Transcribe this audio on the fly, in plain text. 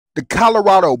The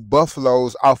Colorado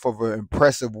Buffaloes, off of an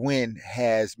impressive win,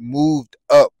 has moved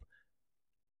up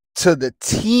to the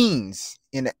teens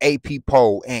in the AP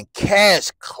poll. And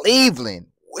Cash Cleveland,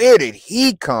 where did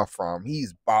he come from?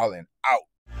 He's balling out.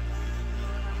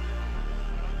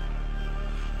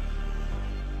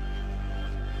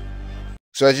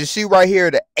 So as you see right here,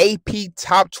 the AP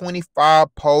Top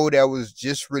 25 poll that was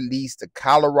just released, the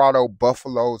Colorado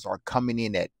Buffaloes are coming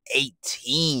in at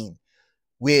 18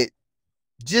 with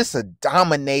just a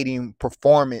dominating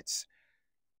performance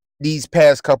these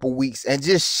past couple weeks and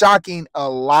just shocking a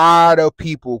lot of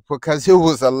people, because it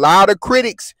was a lot of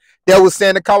critics that was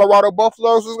saying the Colorado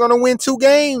Buffaloes was going to win 2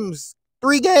 games,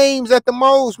 3 games at the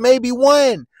most, maybe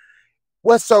 1.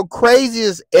 What's so crazy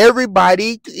is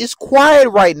everybody is quiet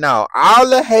right now. All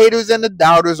the haters and the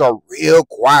doubters are real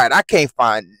quiet. I can't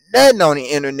find nothing on the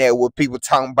internet with people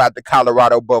talking about the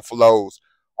Colorado Buffaloes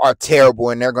are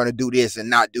terrible and they're going to do this and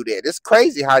not do that. It's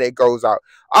crazy how that goes out.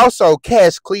 Also,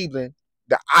 Cash Cleveland,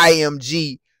 the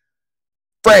IMG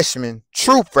freshman,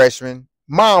 true freshman,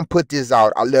 mom put this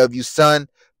out. I love you, son.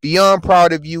 Beyond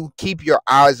proud of you. Keep your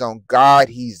eyes on God.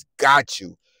 He's got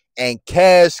you. And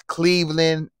Cash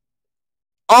Cleveland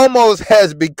almost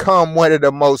has become one of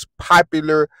the most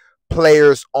popular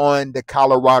players on the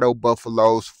Colorado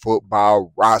Buffaloes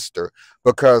football roster,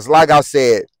 because like I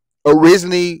said,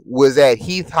 originally was at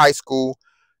Heath High School,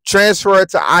 transferred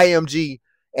to IMG,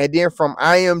 and then from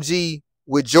IMG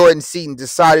with Jordan Seaton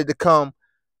decided to come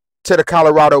to the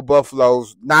Colorado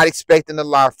Buffaloes, not expecting a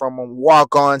lot from him,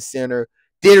 walk-on center.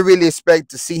 Didn't really expect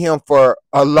to see him for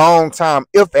a long time,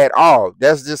 if at all.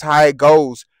 That's just how it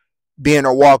goes being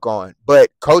a walk-on. But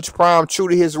Coach Prime, true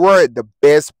to his word, the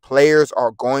best players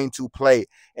are going to play.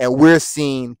 And we're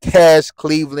seeing Cash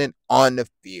Cleveland on the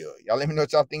field. Y'all let me know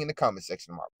what y'all think in the comment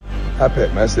section. I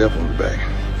pat myself on the back.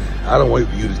 I don't wait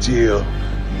for you to tell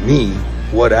me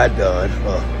what I done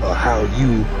or how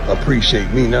you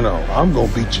appreciate me. No, I'm going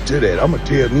to beat you to that. I'm going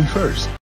to tell me first.